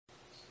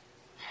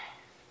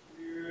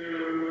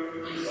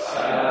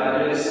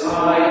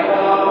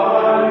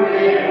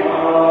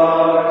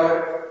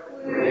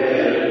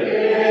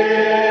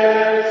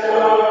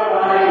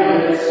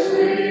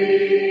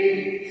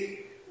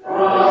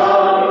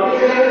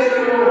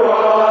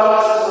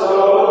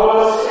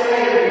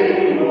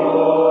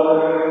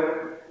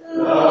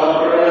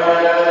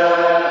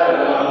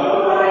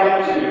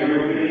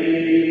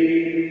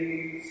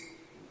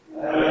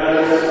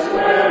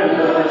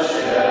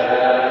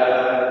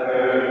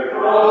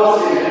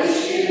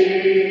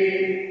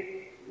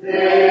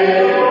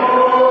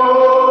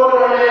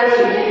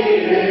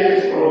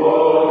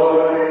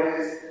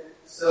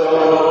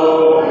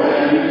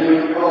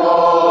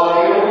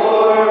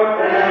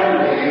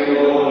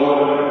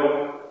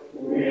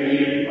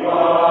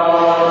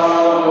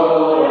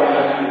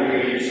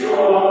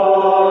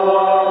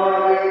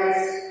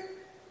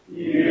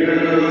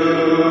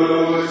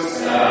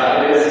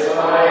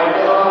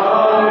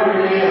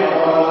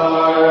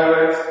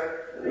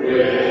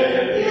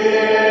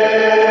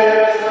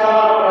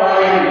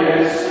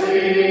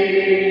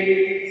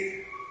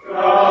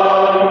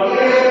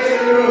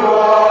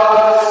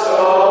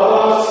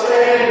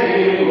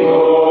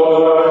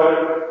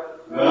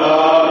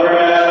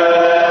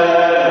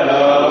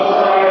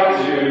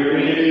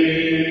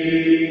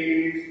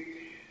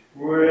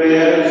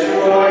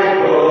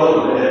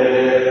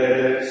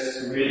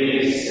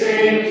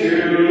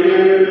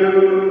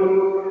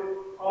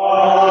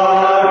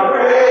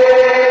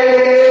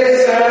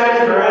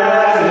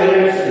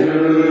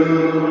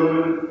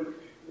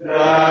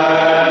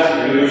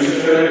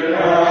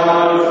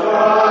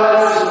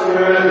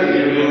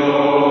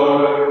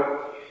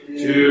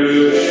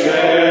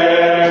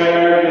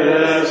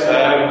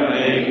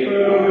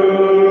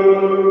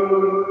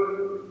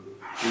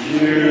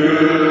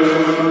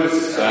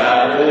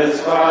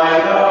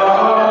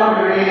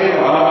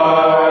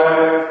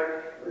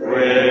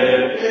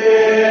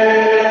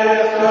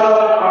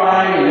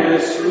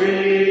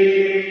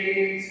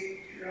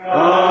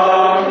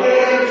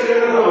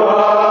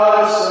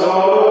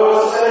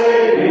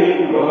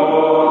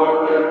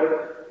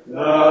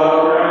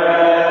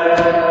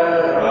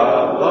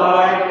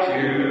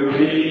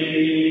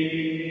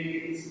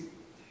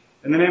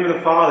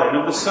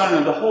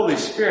of the Holy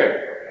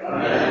Spirit.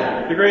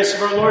 Amen. The grace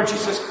of our Lord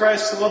Jesus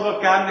Christ, the love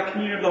of God, and the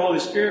communion of the Holy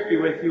Spirit be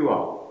with you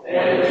all.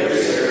 And with your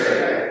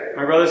spirit.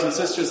 My brothers and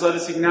sisters, let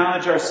us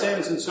acknowledge our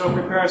sins and so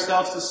prepare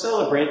ourselves to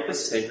celebrate the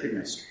sacred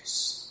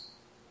mysteries.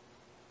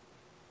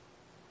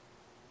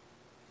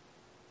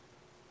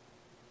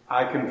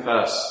 I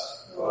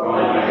confess,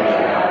 Almighty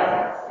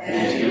God,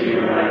 and to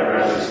you, my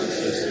brothers and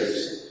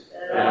sisters,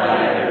 that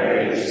I have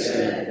greatly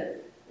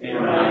sinned in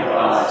my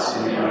thoughts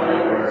and in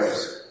my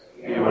words,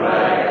 in what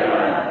I have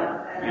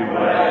done and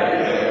what I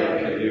have failed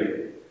to do,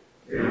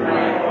 through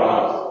my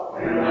fault,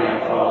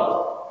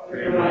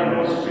 through my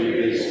most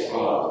grievous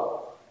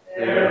fault.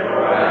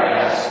 Therefore I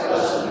ask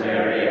Blessed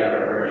Mary,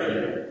 ever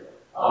Virgin,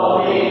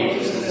 all the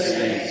angels and the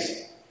saints,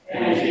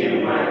 and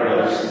you, my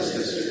brothers and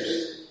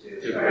sisters,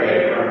 to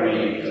pray for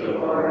me to the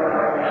Lord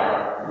our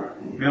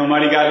God. May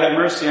Almighty God have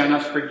mercy on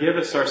us, forgive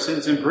us our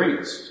sins, and bring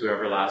us to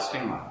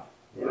everlasting life.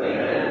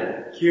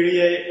 Amen.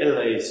 Kyrie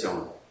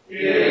eleison.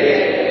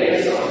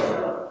 Kyrie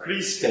eleison.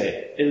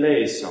 Christe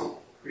eleison.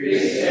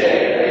 Christe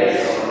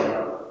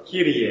eleison.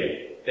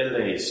 Kyrie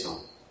eleison.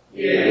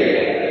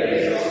 Kyrie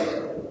eleison.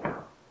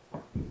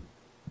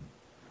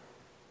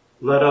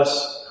 Let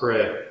us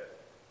pray.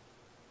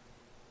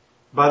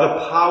 By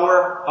the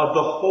power of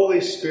the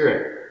Holy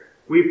Spirit,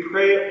 we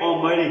pray,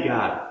 Almighty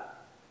God,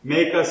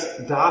 make us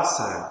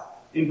docile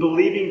in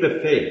believing the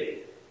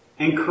faith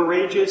and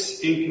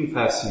courageous in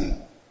confessing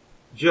it,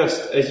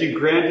 just as you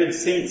granted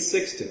Saint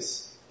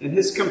Sixtus and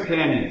his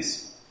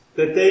companions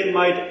that they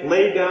might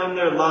lay down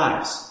their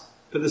lives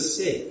for the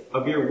sake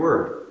of your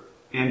word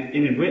and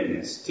in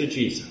witness to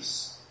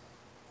Jesus,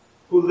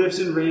 who lives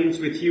and reigns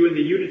with you in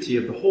the unity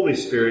of the Holy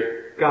Spirit,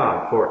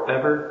 God,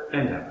 forever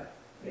and ever.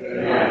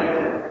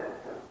 Amen.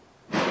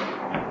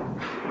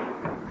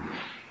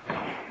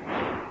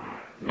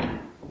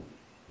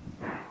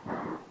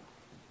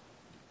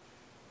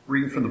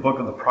 Reading from the book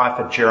of the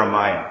prophet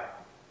Jeremiah.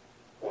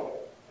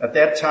 At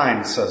that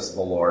time, says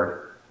the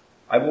Lord,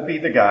 I will be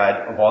the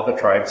God of all the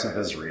tribes of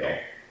Israel,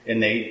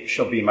 and they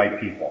shall be my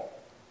people.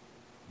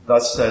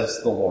 Thus says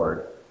the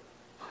Lord,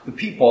 the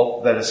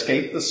people that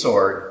escaped the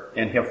sword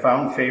and have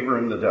found favor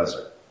in the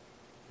desert.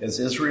 As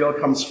Israel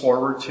comes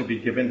forward to be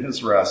given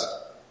his rest,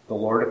 the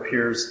Lord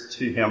appears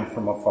to him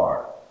from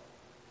afar.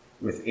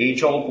 With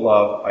age-old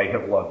love I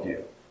have loved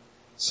you,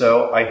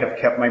 so I have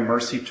kept my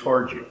mercy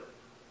toward you.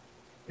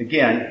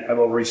 Again, I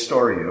will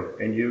restore you,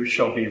 and you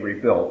shall be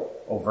rebuilt,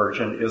 O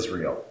Virgin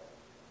Israel.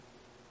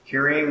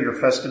 Carrying your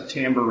festive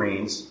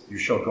tambourines, you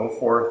shall go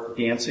forth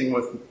dancing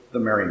with the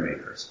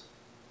merrymakers.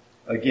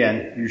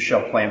 Again, you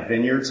shall plant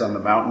vineyards on the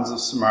mountains of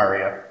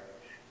Samaria.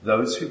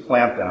 Those who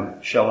plant them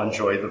shall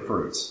enjoy the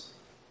fruits.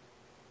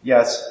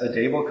 Yes, a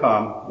day will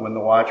come when the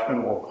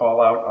watchman will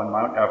call out on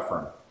Mount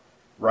Ephraim,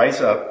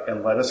 rise up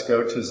and let us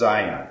go to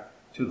Zion,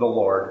 to the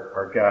Lord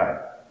our God.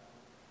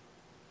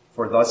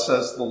 For thus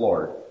says the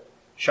Lord,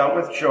 shout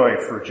with joy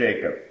for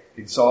Jacob,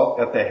 exult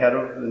at the head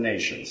of the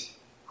nations,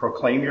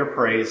 proclaim your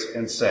praise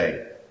and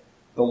say,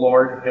 the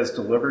Lord has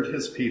delivered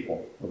his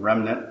people, the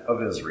remnant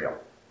of Israel.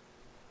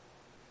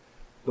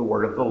 The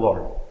word of the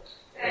Lord.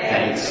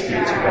 Thanks be to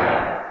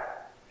God.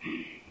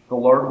 The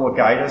Lord will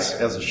guide us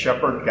as a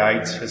shepherd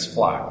guides his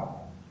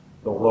flock.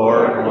 The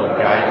Lord will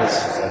guide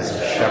us as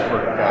a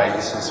shepherd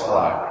guides his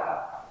flock.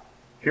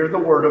 Hear the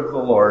word of the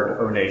Lord,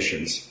 O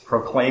nations.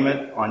 Proclaim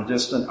it on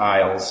distant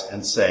isles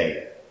and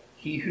say,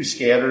 he who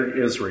scattered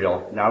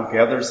Israel now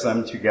gathers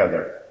them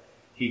together.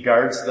 He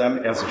guards them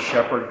as a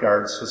shepherd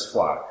guards his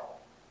flock.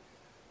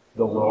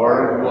 The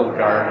Lord will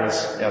guard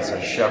us as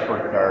a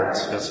shepherd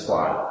guards his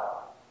flock.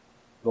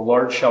 The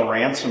Lord shall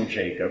ransom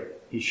Jacob.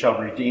 He shall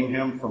redeem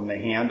him from the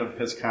hand of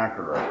his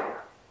conqueror.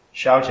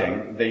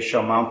 Shouting, they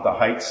shall mount the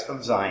heights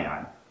of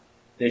Zion.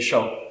 They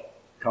shall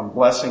come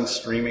blessing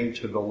streaming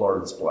to the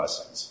Lord's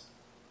blessings.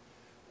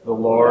 The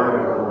Lord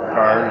will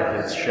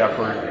guard his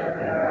shepherd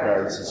and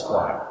guards his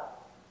flock.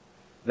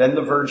 Then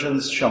the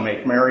virgins shall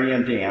make merry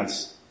and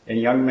dance, and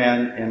young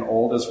men and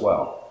old as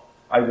well.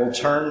 I will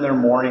turn their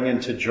mourning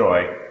into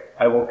joy.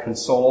 I will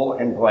console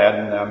and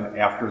gladden them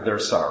after their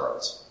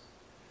sorrows.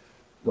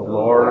 The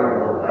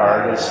Lord will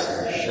guard us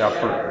as a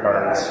shepherd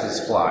guards his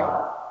flock.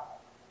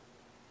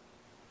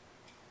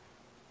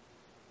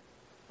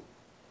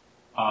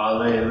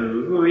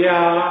 Alleluia,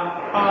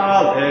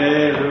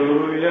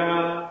 alleluia,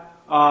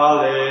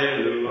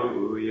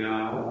 alleluia.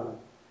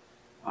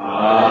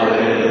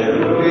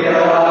 Alleluia,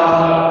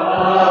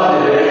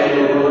 alleluia.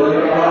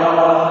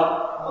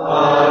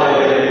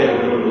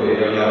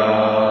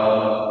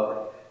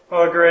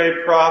 A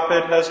great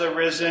prophet has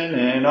arisen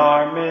in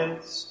our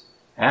midst,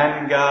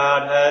 and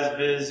God has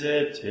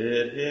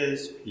visited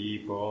his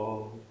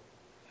people.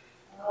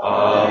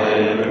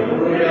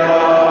 Alleluia,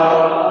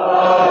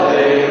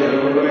 alleluia,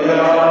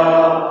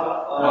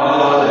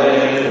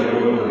 alleluia.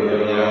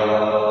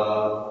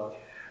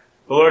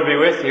 The Lord be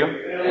with you.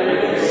 And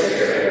with your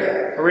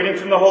spirit. A reading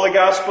from the Holy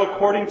Gospel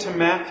according to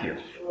Matthew.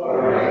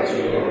 Glory to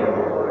you,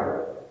 Lord.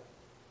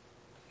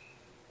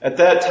 At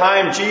that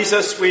time,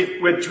 Jesus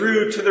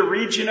withdrew to the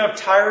region of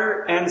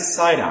Tyre and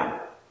Sidon.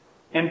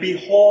 And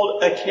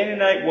behold, a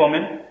Canaanite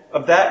woman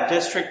of that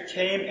district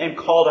came and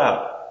called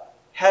out,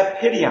 "Have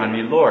pity on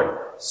me, Lord,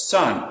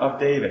 Son of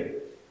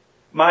David.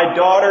 My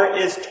daughter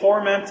is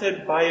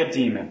tormented by a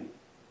demon."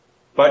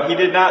 But he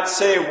did not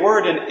say a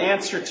word in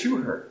answer to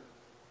her.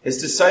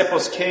 His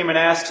disciples came and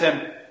asked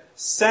him,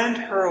 "Send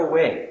her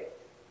away,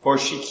 for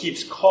she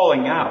keeps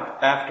calling out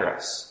after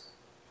us."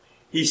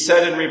 He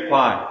said in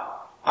reply,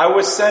 "I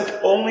was sent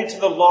only to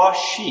the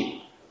lost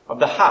sheep of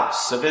the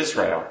house of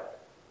Israel."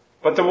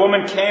 But the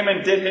woman came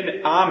and did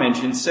him homage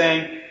and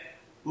saying,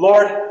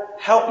 "Lord,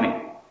 help me."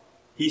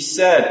 He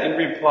said in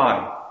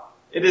reply,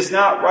 "It is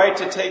not right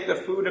to take the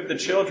food of the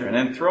children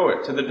and throw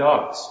it to the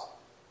dogs."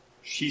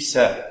 She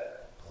said,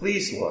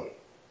 "Please, Lord,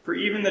 for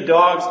even the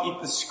dogs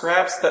eat the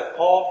scraps that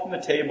fall from the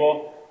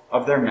table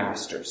of their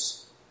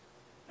masters."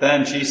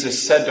 Then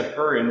Jesus said to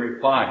her in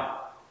reply,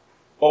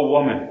 "O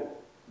woman,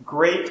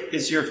 great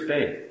is your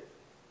faith.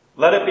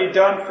 Let it be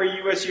done for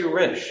you as you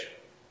wish."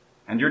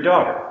 And your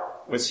daughter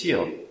was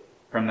healed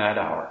from that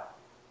hour.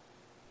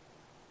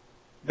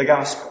 The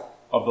Gospel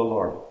of the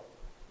Lord.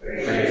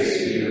 Praise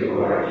to you,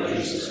 Lord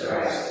Jesus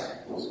Christ.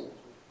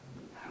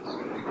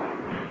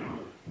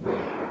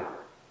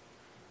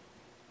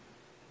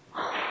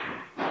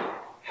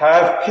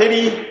 Have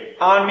pity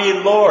on me,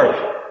 Lord,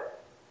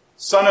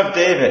 Son of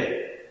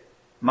David.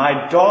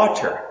 My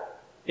daughter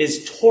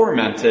is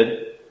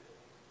tormented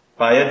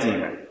by a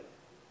demon.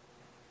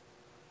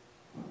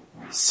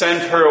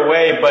 Send her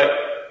away, but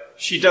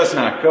she does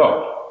not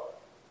go.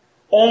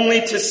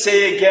 Only to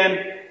say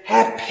again,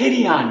 "Have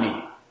pity on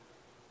me.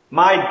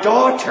 My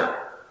daughter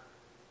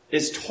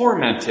is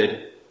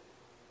tormented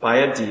by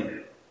a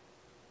demon."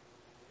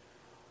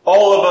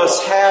 All of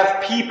us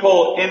have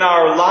people in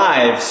our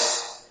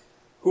lives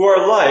who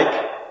are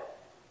like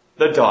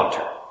the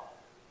daughter,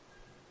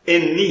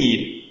 in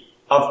need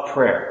of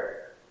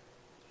prayer.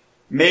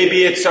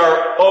 Maybe it's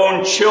our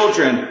own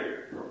children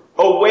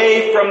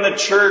away from the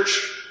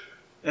church.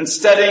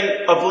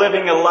 Instead of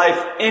living a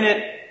life in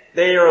it,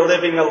 they are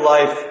living a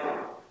life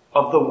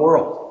of the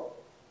world.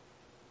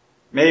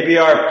 Maybe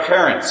our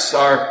parents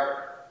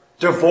are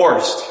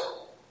divorced,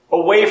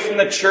 away from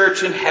the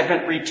church and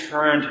haven't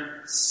returned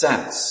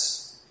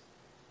since.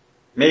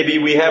 Maybe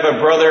we have a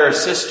brother or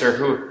sister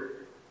who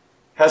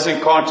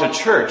hasn't gone to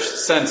church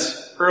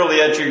since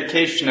early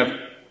education of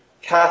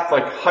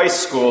Catholic high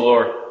school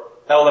or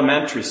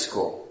elementary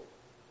school.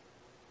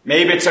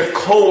 Maybe it's a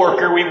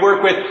coworker we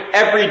work with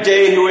every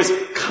day who is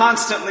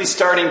constantly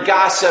starting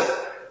gossip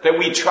that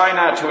we try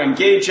not to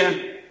engage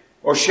in,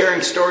 or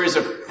sharing stories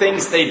of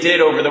things they did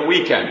over the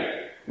weekend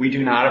we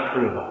do not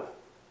approve of.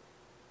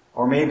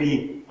 Or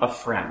maybe a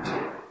friend.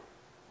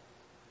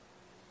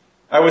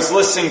 I was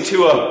listening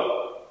to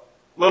a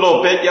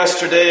little bit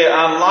yesterday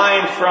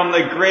online from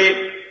the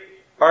great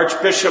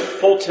Archbishop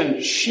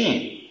Fulton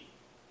Sheen,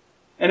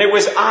 and it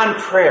was on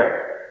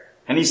prayer.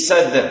 And he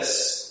said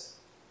this: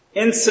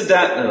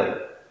 "Incidentally,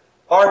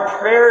 our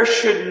prayer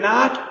should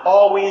not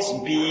always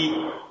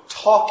be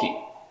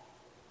talking.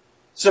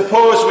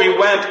 Suppose we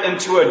went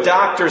into a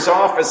doctor's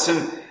office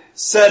and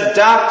said,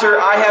 'Doctor,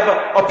 I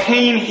have a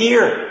pain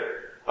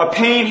here, a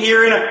pain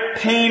here, and a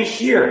pain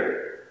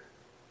here.'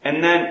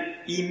 And then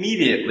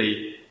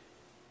immediately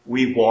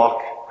we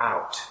walk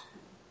out.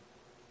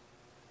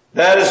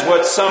 That is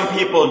what some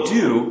people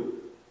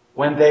do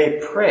when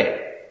they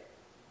pray."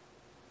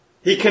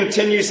 He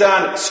continues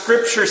on,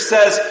 Scripture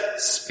says,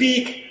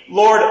 "Speak,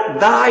 Lord,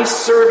 thy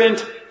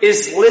servant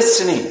is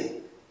listening."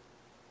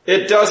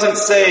 It doesn't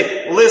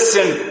say,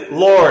 "Listen,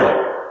 Lord,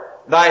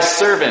 thy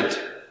servant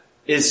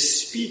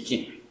is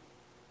speaking."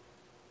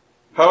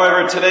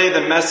 However, today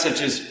the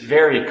message is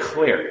very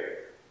clear.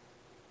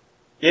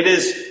 It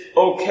is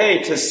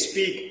okay to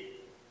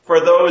speak for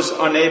those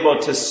unable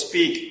to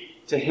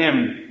speak to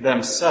him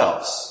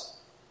themselves,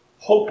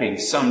 hoping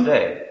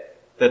someday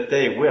that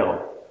they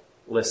will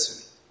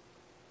listen.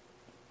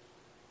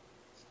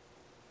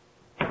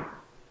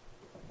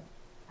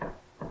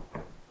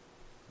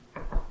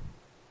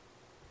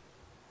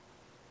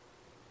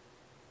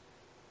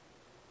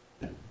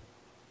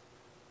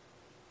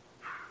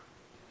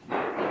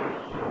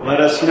 Let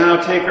us now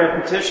take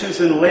our petitions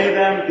and lay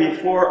them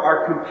before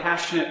our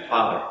compassionate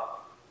Father.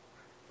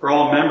 For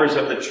all members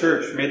of the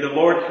church, may the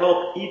Lord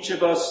help each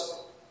of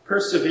us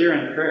persevere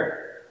in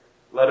prayer.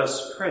 Let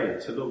us pray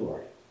to the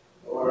Lord.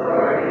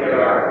 Lord, hear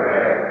our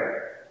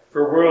prayer.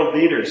 For world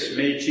leaders,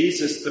 may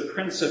Jesus, the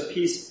Prince of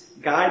Peace,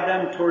 guide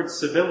them towards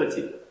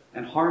civility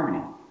and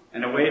harmony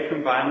and away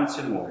from violence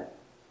and war.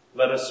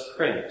 Let us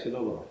pray to the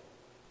Lord.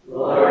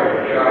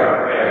 Lord, hear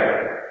our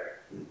prayer.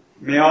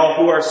 May all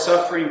who are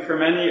suffering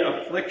from any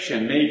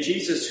affliction, may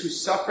Jesus, who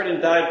suffered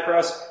and died for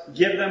us,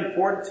 give them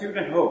fortitude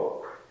and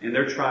hope in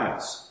their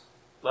trials.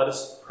 Let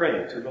us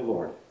pray to the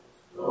Lord.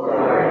 Lord,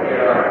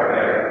 hear our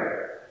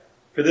prayer.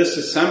 For this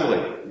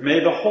assembly, may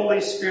the Holy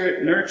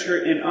Spirit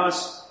nurture in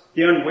us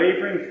the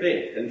unwavering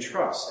faith and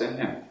trust in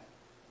him.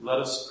 Let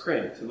us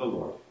pray to the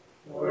Lord.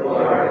 Lord,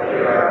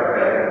 hear our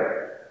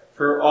prayer.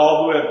 For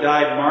all who have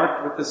died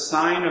marked with the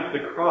sign of the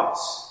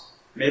cross,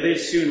 may they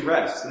soon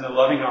rest in the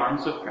loving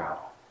arms of God.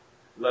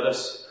 Let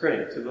us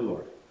pray to the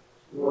Lord.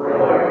 Lord,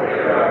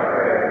 hear our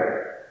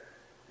prayer.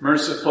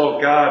 Merciful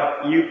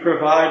God, you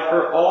provide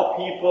for all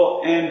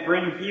people and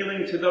bring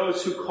healing to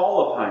those who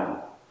call upon you.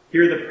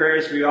 Hear the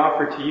prayers we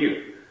offer to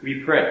you, we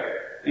pray,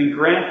 and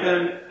grant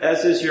them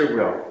as is your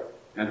will.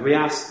 And we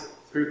ask them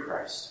through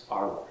Christ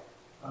our Lord.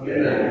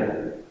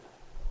 Amen.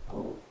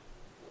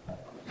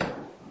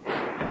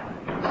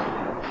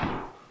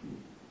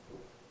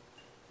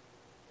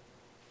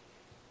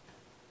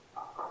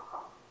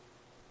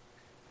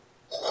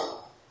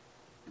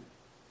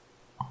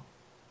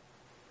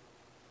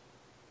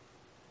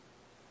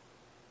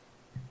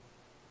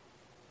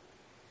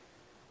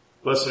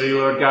 Blessed are you,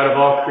 Lord God of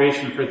all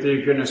creation, for through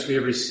your goodness we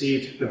have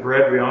received the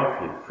bread we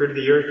offer you. Fruit of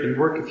the earth and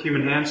work of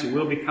human hands, it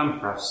will become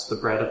for us the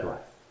bread of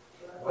life.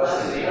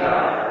 Blessed be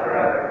God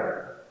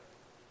forever.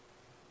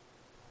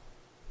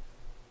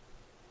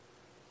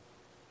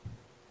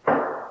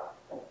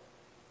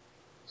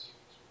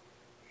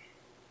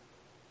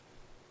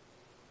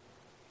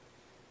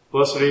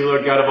 Blessed are you,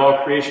 Lord God of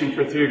all creation,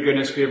 for through your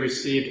goodness we have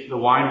received the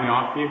wine we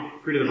offer you.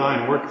 Fruit of the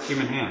vine, work of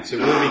human hands, it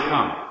will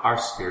become our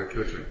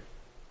spiritual drink.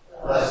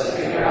 Blessed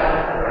be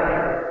God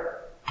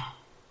forever.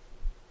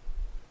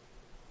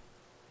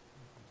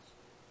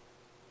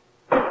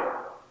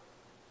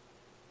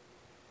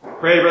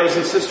 Pray, brothers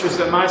and sisters,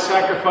 that my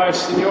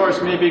sacrifice and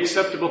yours may be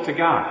acceptable to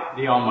God,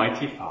 the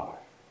Almighty Father.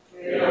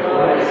 May the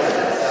Lord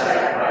accept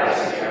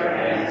sacrifice in your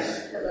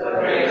hands, for the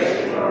praise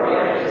and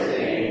glory of his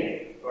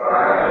name, for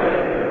our good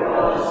and the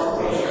well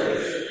of his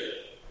church.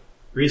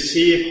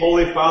 Receive,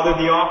 Holy Father,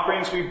 the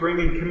offerings we bring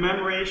in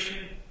commemoration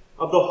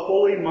of the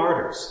holy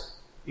martyrs,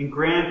 and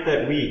grant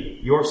that we,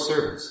 your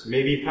servants,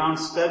 may be found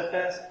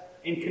steadfast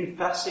in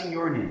confessing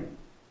your name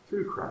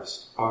through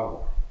Christ our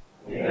Lord.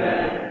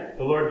 Amen.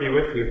 The Lord be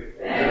with you.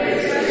 And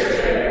with your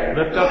spirit.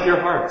 Lift up your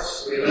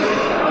hearts. We lift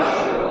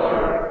up to the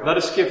Lord. Let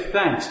us give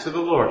thanks to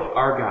the Lord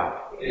our God.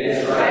 It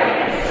is right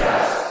and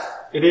just.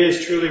 It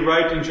is truly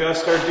right and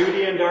just, our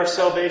duty and our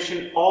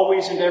salvation,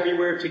 always and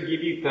everywhere to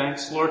give you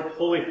thanks, Lord,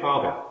 Holy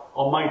Father,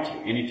 Almighty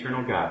and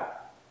eternal God.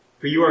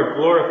 For you are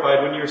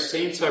glorified when your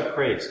saints are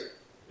praised.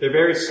 Their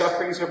very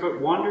sufferings are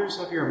but wonders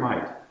of your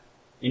might.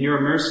 In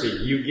your mercy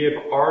you give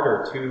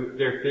ardor to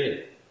their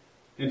faith,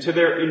 and to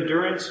their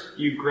endurance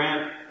you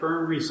grant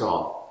firm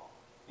resolve.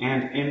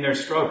 And in their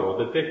struggle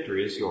the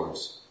victory is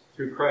yours,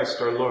 through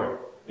Christ our Lord.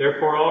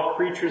 Therefore all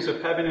creatures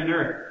of heaven and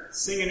earth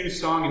sing a new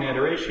song in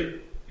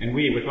adoration, and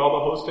we with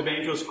all the host of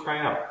angels cry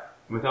out,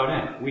 and without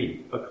end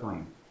we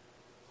acclaim.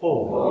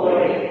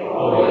 Holy,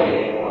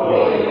 holy,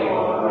 holy,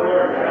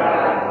 Lord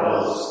God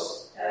of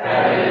hosts,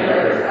 heaven and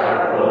earth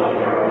are full of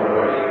your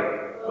glory.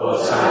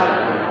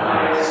 Hosanna in the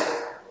highest.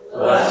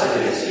 Blessed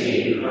is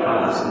he who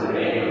comes in the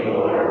name of the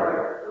Lord.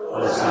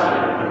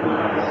 Hosanna in the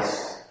highest.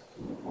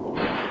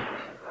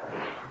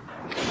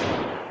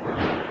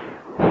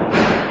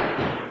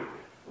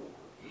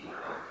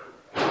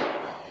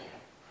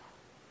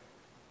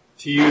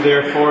 To you,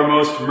 therefore,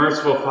 most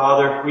merciful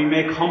Father, we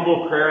make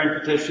humble prayer and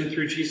petition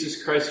through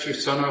Jesus Christ, your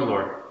Son, our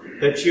Lord,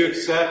 that you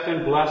accept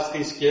and bless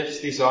these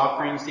gifts, these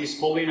offerings, these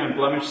holy and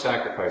unblemished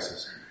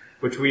sacrifices,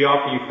 which we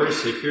offer you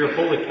firstly for your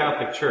holy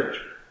Catholic Church.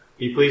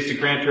 Be pleased to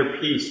grant her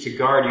peace, to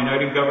guard,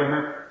 unite, and govern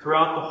her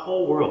throughout the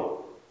whole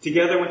world,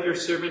 together with your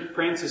servant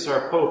Francis,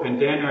 our Pope, and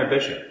Daniel, our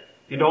Bishop,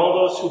 and all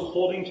those who,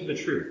 holding to the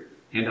truth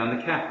and on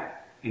the Catholic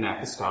and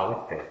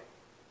Apostolic faith.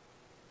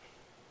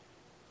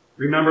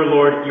 Remember,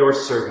 Lord, your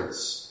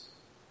servants,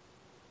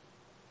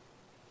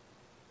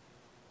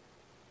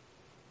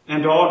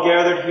 and all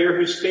gathered here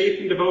whose faith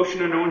and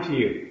devotion are known to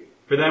you.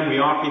 For them we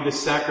offer you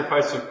this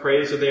sacrifice of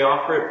praise, or they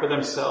offer it for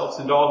themselves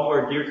and all who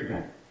are dear to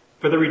them,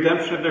 for the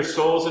redemption of their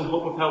souls and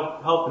hope of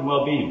health and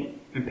well-being,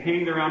 and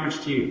paying their homage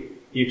to you,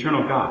 the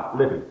eternal God,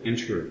 living and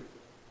true.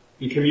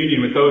 In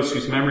communion with those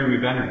whose memory we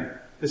venerate,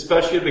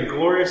 especially the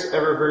glorious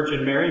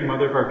ever-Virgin Mary,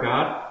 Mother of our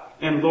God,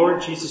 and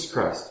Lord Jesus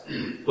Christ,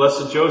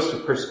 Blessed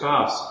Joseph, her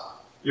spouse,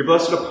 your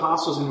blessed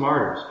apostles and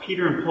martyrs,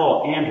 Peter and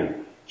Paul,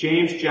 Andrew,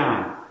 James,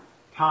 John,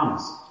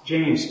 Thomas,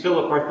 James,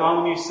 Philip,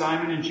 Bartholomew,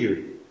 Simon, and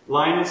Jude,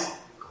 Linus,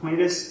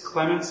 Cletus,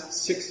 Clemens,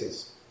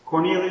 Sixtus,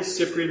 Cornelius,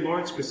 Cyprian,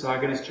 Lawrence,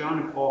 Chrysogonus, John,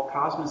 and Paul,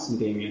 Cosmas, and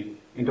Damian,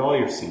 and all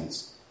your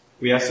saints.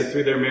 We ask that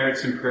through their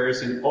merits and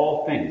prayers in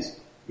all things,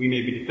 we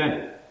may be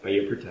defended by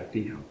your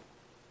protecting help.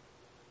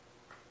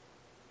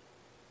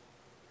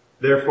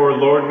 Therefore,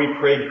 Lord, we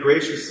pray,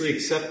 graciously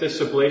accept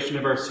this oblation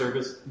of our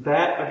service,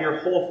 that of your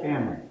whole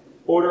family.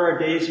 Order our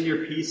days in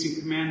your peace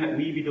and command that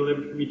we be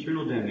delivered from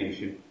eternal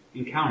damnation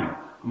and counted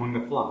among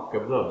the flock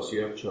of those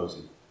you have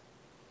chosen.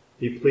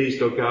 Be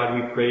pleased, O God,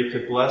 we pray,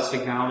 to bless,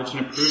 acknowledge, and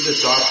approve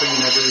this offering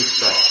in every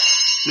respect.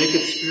 Make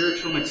it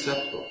spiritual and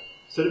acceptable,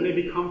 so that it may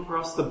become for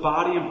us the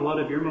body and blood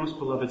of your most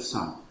beloved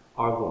Son,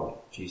 our Lord,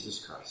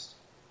 Jesus Christ.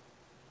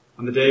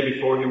 On the day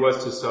before he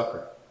was to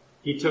suffer,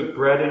 he took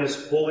bread in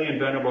his holy and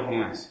venerable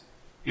hands,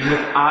 and with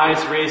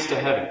eyes raised to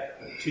heaven,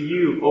 to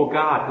you, O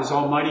God, his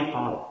almighty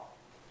Father,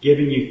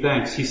 giving you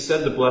thanks, he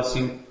said the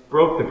blessing,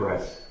 broke the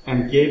bread,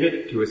 and gave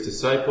it to his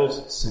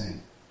disciples,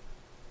 saying,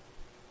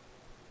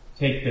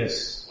 Take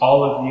this,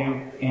 all of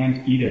you,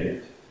 and eat of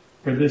it,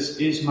 for this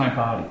is my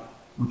body,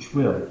 which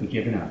will be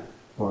given up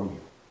for you.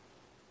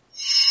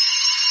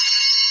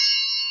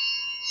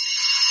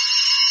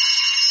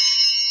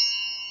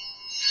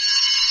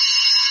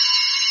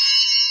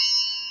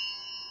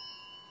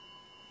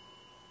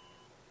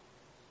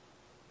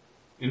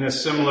 In a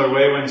similar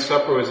way, when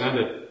supper was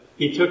ended,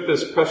 he took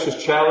this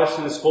precious chalice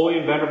in his holy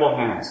and venerable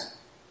hands,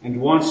 and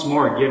once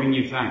more giving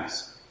you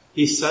thanks,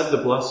 he said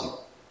the blessing,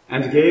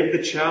 and gave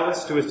the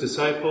chalice to his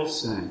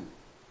disciples, saying,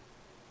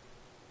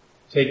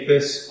 "Take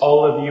this,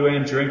 all of you,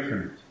 and drink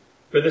from it,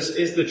 for this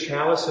is the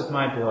chalice of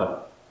my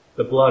blood,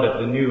 the blood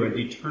of the new and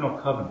eternal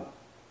covenant,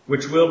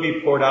 which will be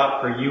poured out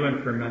for you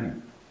and for many,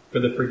 for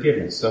the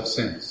forgiveness of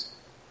sins.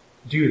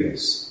 Do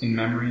this in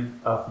memory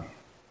of me."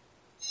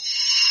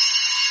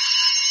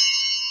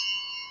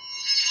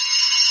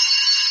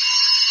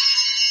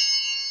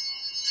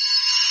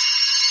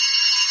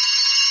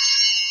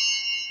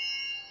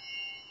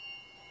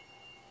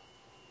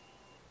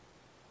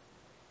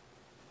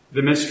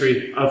 The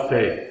mystery of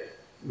faith.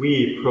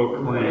 We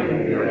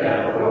proclaim your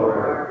death,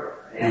 Lord,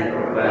 and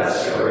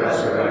profess your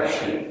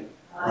resurrection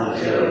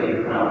until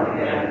you come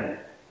again.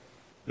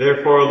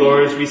 Therefore,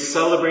 Lord, as we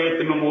celebrate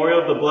the memorial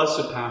of the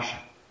Blessed Passion,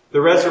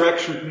 the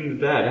resurrection from the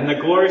dead, and the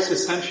glorious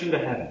ascension to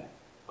heaven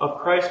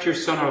of Christ your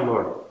Son, our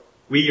Lord,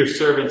 we, your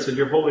servants and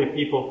your holy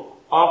people,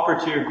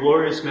 offer to your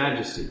glorious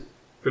majesty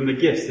from the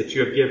gifts that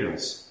you have given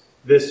us,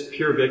 this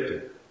pure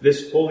victim,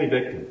 this holy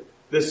victim,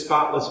 this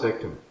spotless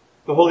victim,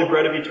 the holy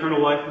bread of eternal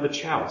life and the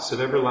chalice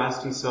of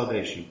everlasting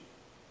salvation.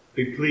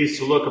 Be pleased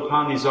to look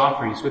upon these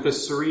offerings with a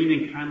serene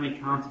and kindly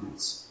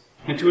countenance,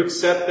 and to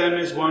accept them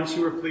as ones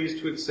who are pleased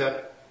to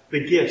accept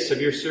the gifts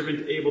of your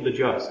servant Abel the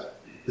just,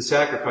 the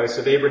sacrifice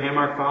of Abraham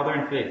our father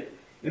in faith,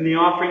 and the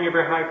offering of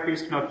our high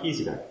priest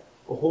Melchizedek,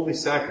 a holy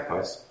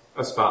sacrifice,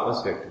 a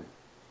spotless victim.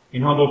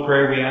 In humble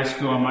prayer we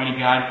ask you, Almighty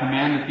God,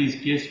 command that these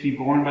gifts be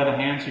borne by the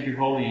hands of your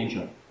holy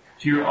angel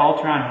to your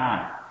altar on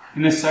high,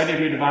 in the sight of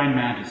your divine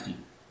majesty,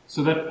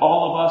 so that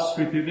all of us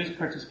who through this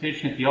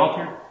participation at the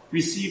altar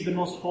receive the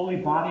most holy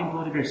body and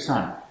blood of your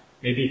Son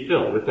may be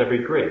filled with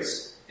every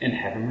grace and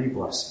heavenly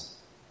blessing.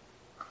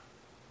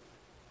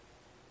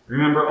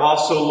 Remember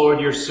also, Lord,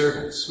 your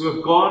servants who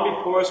have gone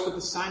before us with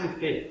the sign of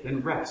faith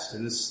and rest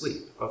in the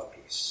sleep of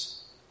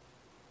peace.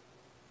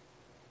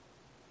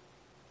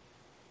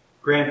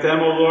 Grant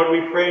them, O Lord,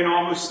 we pray, and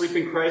all who sleep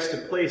in Christ, a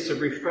place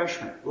of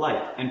refreshment,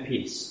 light, and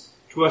peace.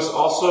 To us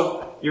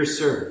also, your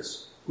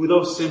servants, who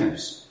though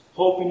sinners,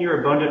 hope in your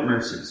abundant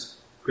mercies,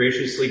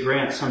 graciously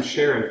grant some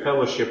share in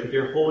fellowship with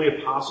your holy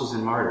apostles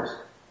and martyrs,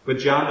 with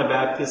John the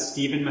Baptist,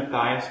 Stephen,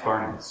 Matthias,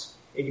 Barnabas,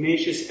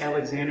 Ignatius,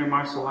 Alexander,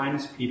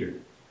 Marcellinus, Peter,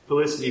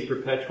 Felicity,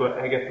 Perpetua,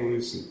 Agatha,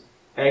 Lucy,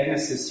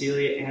 Agnes,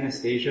 Cecilia,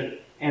 Anastasia,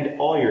 and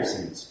all your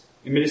saints.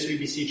 Admit us, we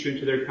beseech you,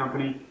 into their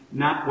company,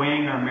 not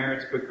weighing our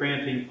merits, but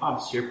granting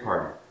us your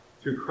pardon,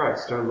 through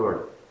Christ our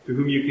Lord, through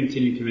whom you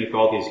continue to make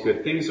all these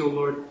good things, O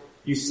Lord.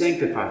 You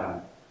sanctify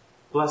them,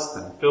 bless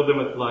them, fill them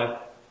with life,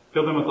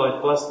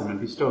 bless them,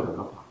 and bestow them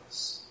upon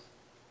us.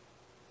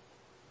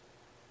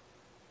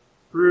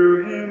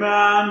 Through him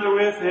and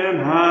with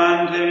him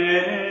and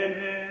in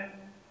him,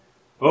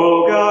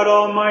 O God,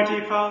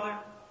 Almighty Father,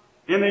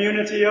 in the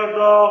unity of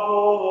the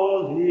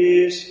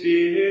Holy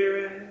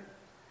Spirit,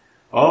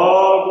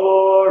 all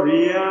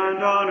glory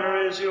and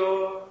honor is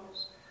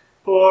yours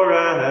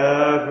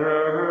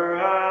forever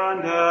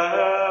and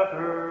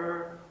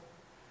ever.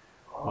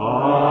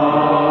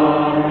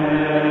 Amen.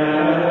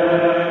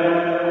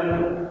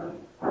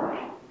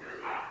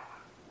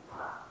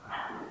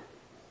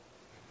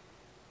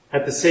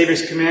 At the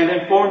Savior's command,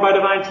 informed by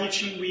divine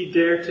teaching, we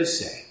dare to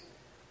say,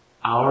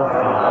 Our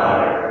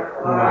Father,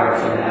 who art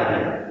in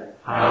heaven,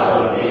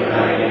 hallowed be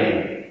thy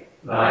name.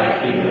 Thy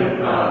kingdom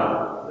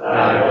come,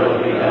 thy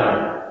will be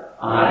done,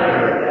 on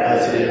earth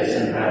as it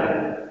is in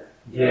heaven.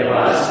 Give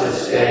us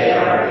this day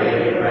our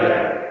daily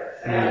bread,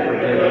 and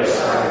forgive us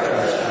our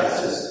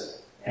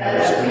trespasses,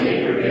 as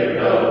we forgive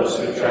those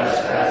who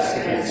trespass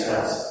against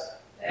us.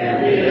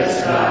 And lead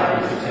us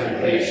not into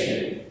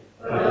temptation,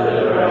 but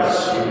deliver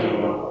us from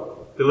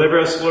evil. Deliver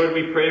us, Lord,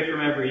 we pray,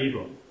 from every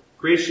evil.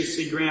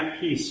 Graciously grant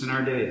peace in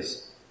our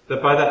days,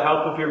 that by the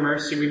help of your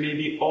mercy we may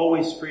be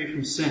always free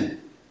from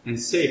sin and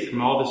safe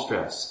from all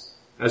distress,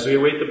 as we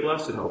await the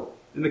blessed hope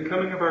and the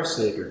coming of our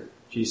Savior,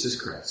 Jesus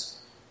Christ.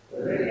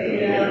 The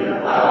kingdom, the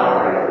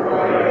power, and the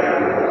glory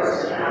are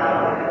yours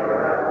now and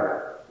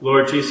forever.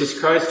 Lord Jesus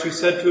Christ, who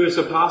said to his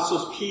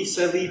apostles, Peace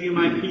I leave you,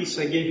 my peace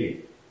I give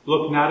you,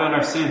 look not on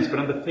our sins, but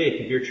on the faith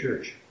of your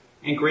church,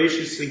 and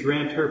graciously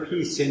grant her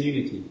peace and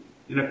unity,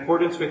 in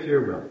accordance with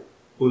your will,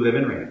 who live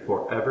and reign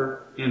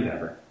forever and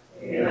ever.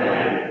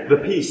 Amen. The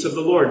peace of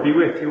the Lord be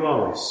with you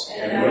always.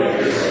 And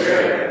with your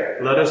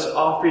spirit. Let us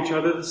offer each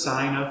other the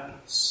sign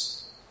of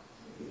peace.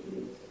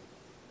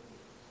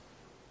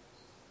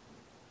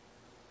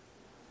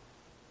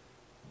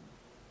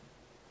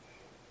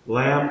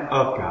 Lamb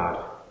of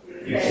God,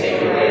 you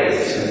take away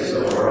the sins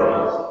of the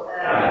world,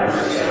 have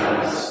mercy on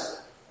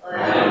us.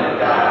 Lamb of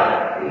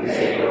God, you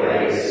take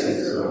away the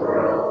sins of the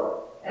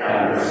world,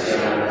 have mercy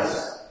on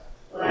us.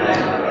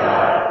 Lamb of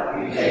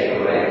God, you take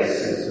away the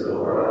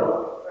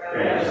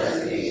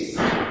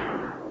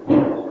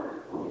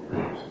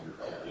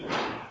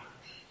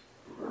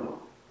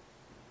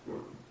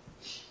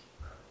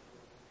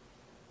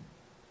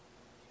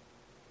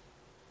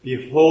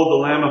Behold the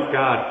Lamb of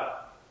God.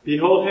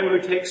 Behold him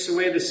who takes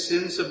away the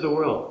sins of the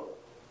world.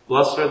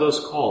 Blessed are those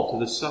called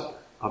to the supper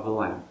of the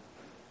Lamb.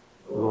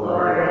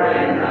 Lord, I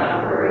am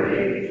not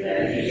worthy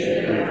that you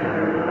should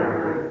enter my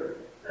heart,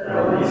 but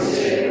only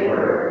say a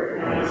word,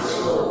 and my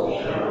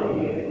soul shall be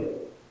healed.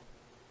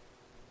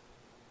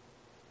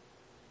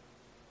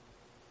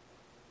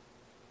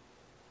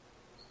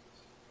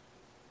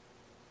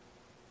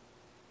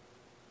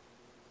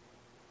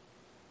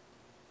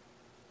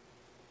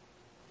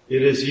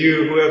 It is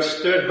you who have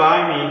stood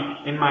by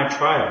me in my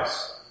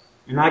trials,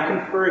 and I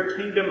confer a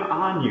kingdom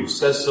on you,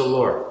 says the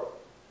Lord,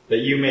 that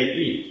you may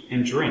eat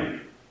and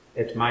drink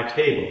at my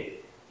table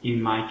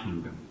in my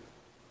kingdom.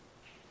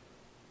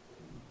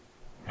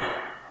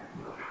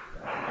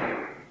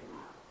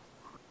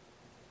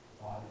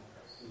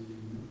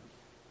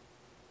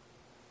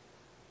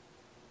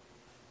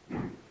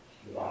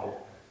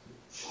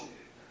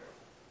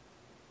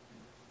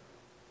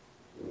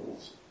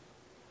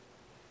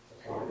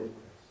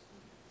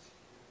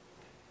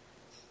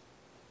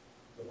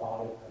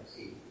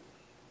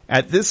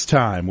 At this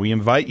time, we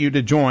invite you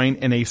to join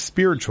in a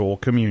spiritual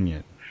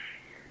communion.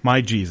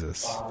 My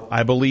Jesus,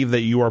 I believe that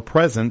you are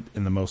present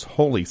in the most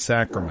holy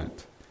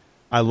sacrament.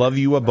 I love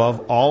you above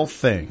all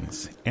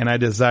things, and I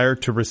desire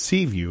to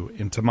receive you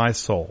into my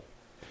soul.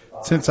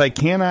 Since I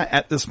cannot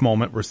at this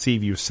moment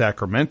receive you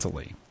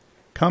sacramentally,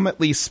 come at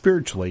least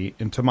spiritually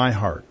into my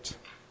heart.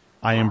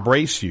 I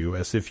embrace you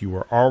as if you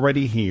were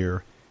already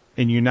here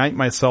and unite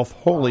myself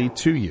wholly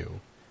to you.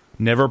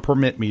 Never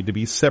permit me to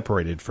be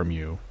separated from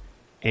you.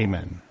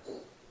 Amen.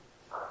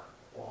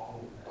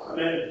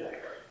 Amen.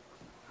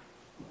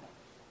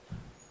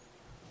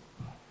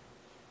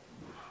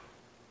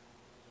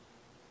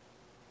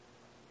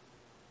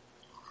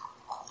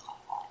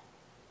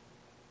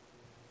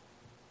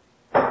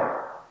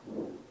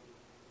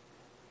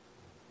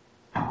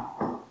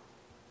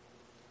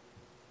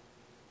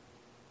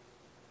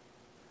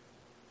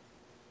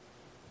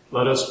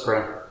 Let us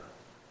pray.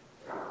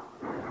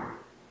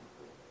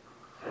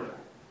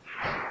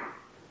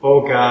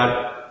 O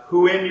God,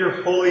 who in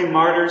your holy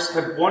martyrs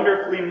have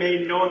wonderfully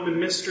made known the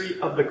mystery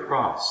of the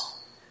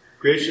cross,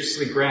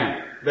 graciously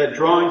grant that,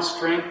 drawing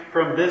strength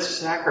from this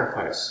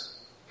sacrifice,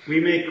 we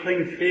may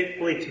cling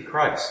faithfully to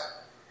Christ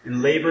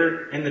and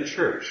labor in the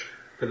Church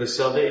for the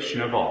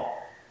salvation of all.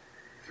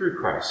 Through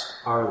Christ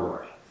our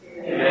Lord.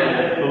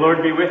 Amen. The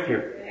Lord be with you.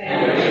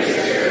 And with your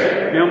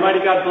spirit. May Almighty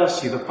God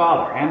bless you, the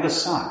Father, and the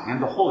Son,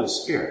 and the Holy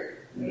Spirit.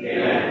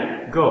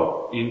 Amen.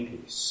 Go in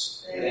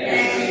peace.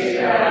 Thanks be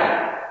to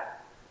God.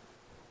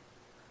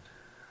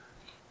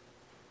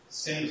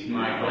 Saint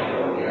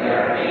Michael, the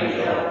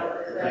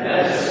archangel, defend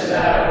us